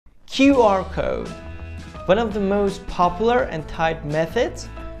QR code, one of the most popular and typed methods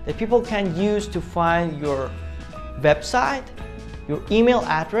that people can use to find your website, your email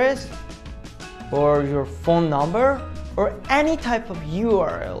address, or your phone number, or any type of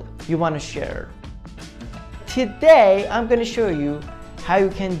URL you want to share. Today, I'm going to show you how you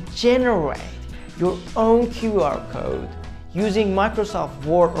can generate your own QR code using Microsoft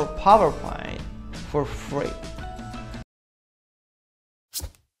Word or PowerPoint for free.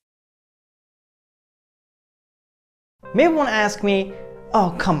 Maybe you want to ask me,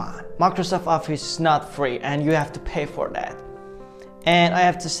 oh come on, Microsoft Office is not free and you have to pay for that. And I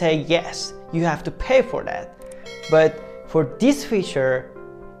have to say yes, you have to pay for that. But for this feature,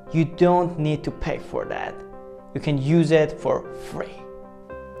 you don't need to pay for that. You can use it for free.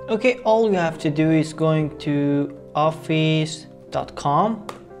 Okay, all you have to do is going to office.com.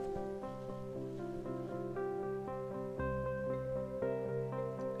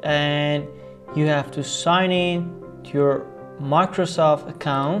 And you have to sign in to your Microsoft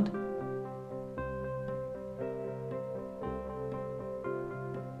account.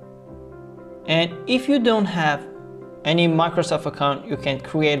 And if you don't have any Microsoft account, you can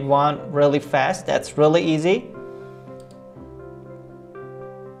create one really fast. That's really easy.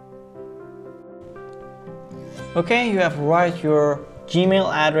 Okay, you have to write your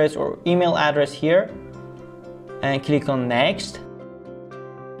Gmail address or email address here and click on next.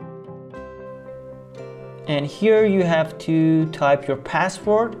 And here you have to type your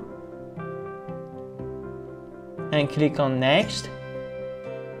password and click on next.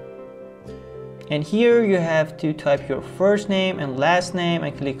 And here you have to type your first name and last name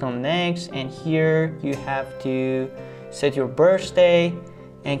and click on next. And here you have to set your birthday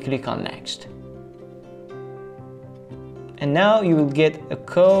and click on next. And now you will get a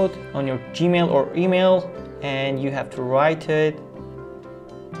code on your Gmail or email, and you have to write it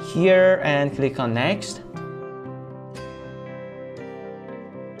here and click on next.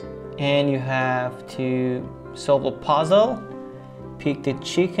 And you have to solve a puzzle, pick the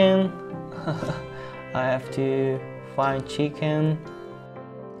chicken. I have to find chicken.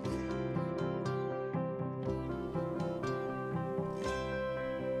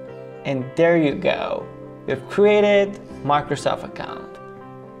 And there you go. You've created Microsoft account.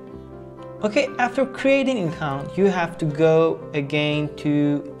 Okay, after creating an account, you have to go again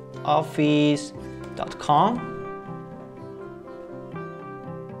to office.com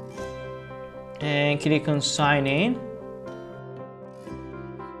and click on sign in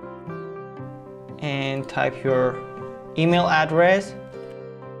and type your email address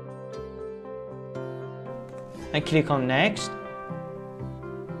and click on next.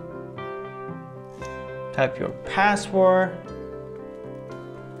 Type your password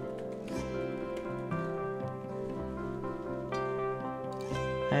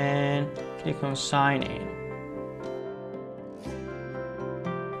and click on sign in.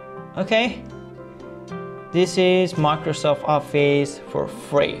 Okay, this is Microsoft Office for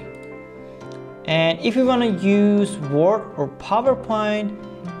free. And if you want to use Word or PowerPoint,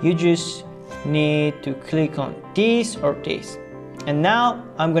 you just need to click on this or this. And now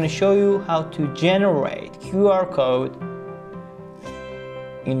I'm going to show you how to generate QR code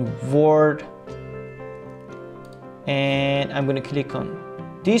in Word. And I'm going to click on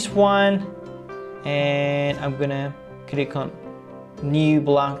this one, and I'm going to click on new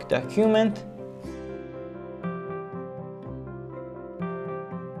blank document.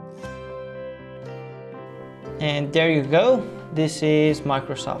 And there you go. This is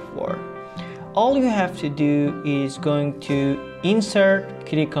Microsoft Word. All you have to do is going to insert,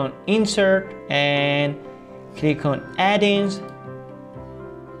 click on insert and click on add-ins,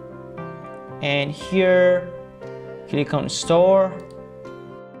 and here click on store,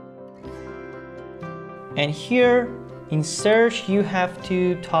 and here in search you have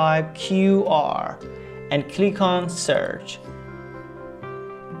to type QR and click on search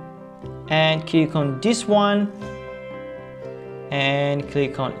and click on this one and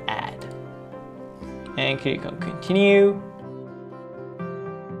click on add and click on continue.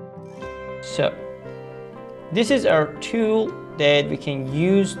 So this is our tool that we can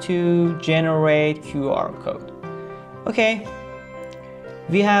use to generate QR code. Okay,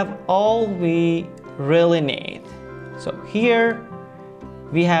 we have all we really need. So here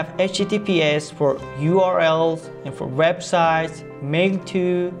we have HTTPS for URLs and for websites, mail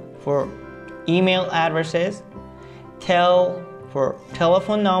to for email addresses, tel for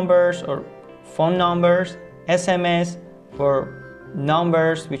telephone numbers or phone numbers, SMS for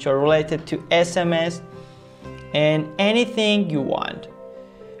numbers which are related to SMS, and anything you want.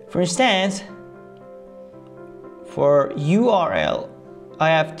 For instance, for URL, I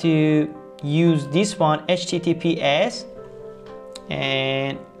have to use this one, HTTPS,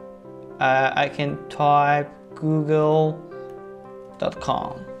 and I can type google.com,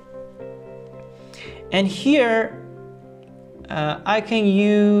 and here I can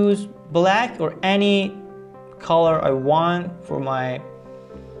use black or any color I want for my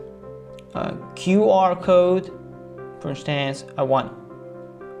QR code. For instance, I want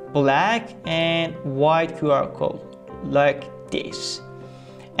black and white QR code like this.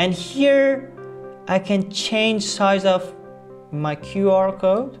 And here I can change size of my QR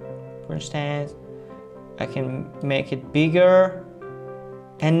code. For instance, I can make it bigger,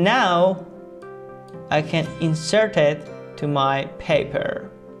 and now I can insert it to my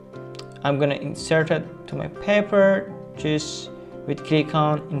paper. I'm gonna insert it to my paper just with click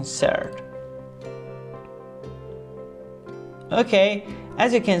on insert. Okay,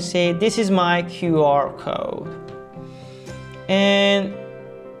 as you can see, this is my QR code, and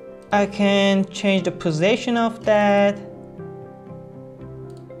I can change the position of that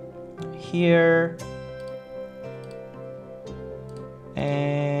here,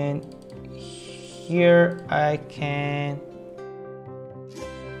 and here I can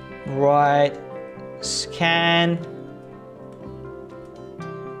write scan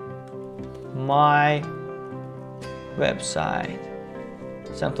my website,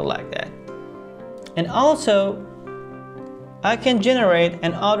 something like that. And also I can generate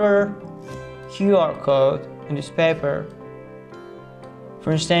another QR code in this paper.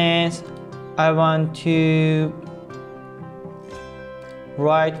 For instance, I want to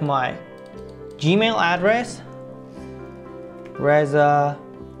write my Gmail address,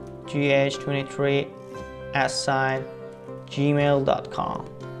 rezagh23@gmail.com.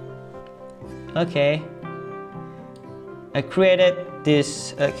 Okay, I created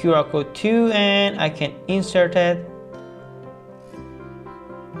this QR code too, and I can insert it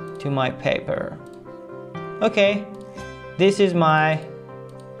to my paper. Okay, this is my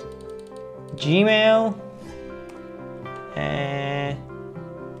Gmail, and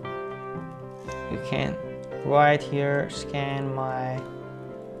you can right here scan my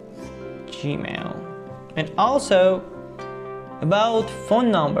Gmail. And also about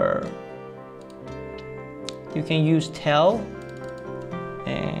phone number, you can use tel,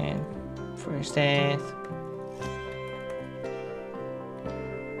 and for instance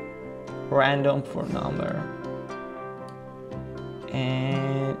random phone number,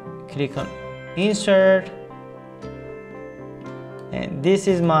 and click on insert, and this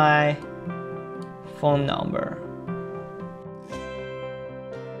is my phone number.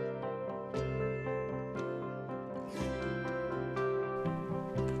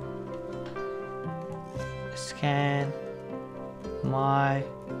 Scan my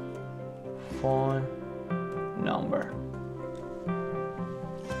phone number.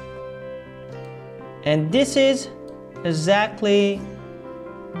 And this is exactly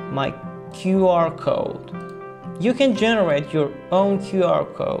my QR code. You can generate your own QR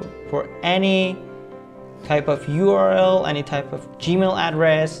code for any type of URL, any type of Gmail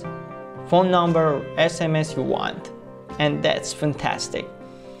address, phone number, or SMS you want. And that's fantastic.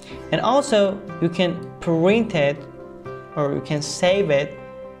 And also you can print it or you can save it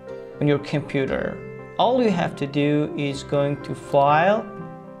on your computer. All you have to do is going to file,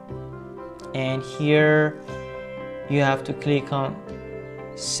 and here you have to click on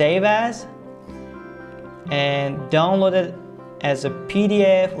save as, and download it as a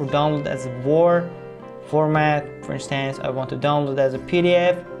PDF or download as a Word format. For instance, I want to download as a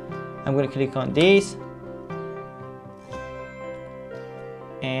PDF. I'm going to click on this,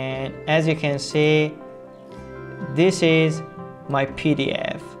 and as you can see, this is my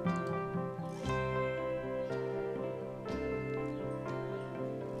PDF.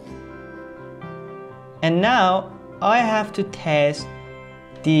 And now I have to test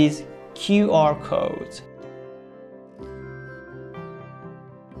these QR codes.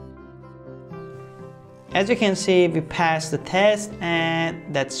 As you can see, we passed the test, and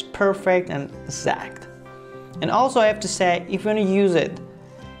that's perfect and exact. And also I have to say, if you want to use it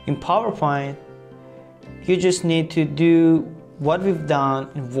in PowerPoint, you just need to do what we've done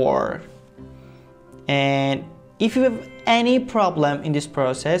in Word. And if you have any problem in this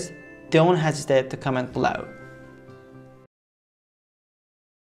process, don't hesitate to comment below.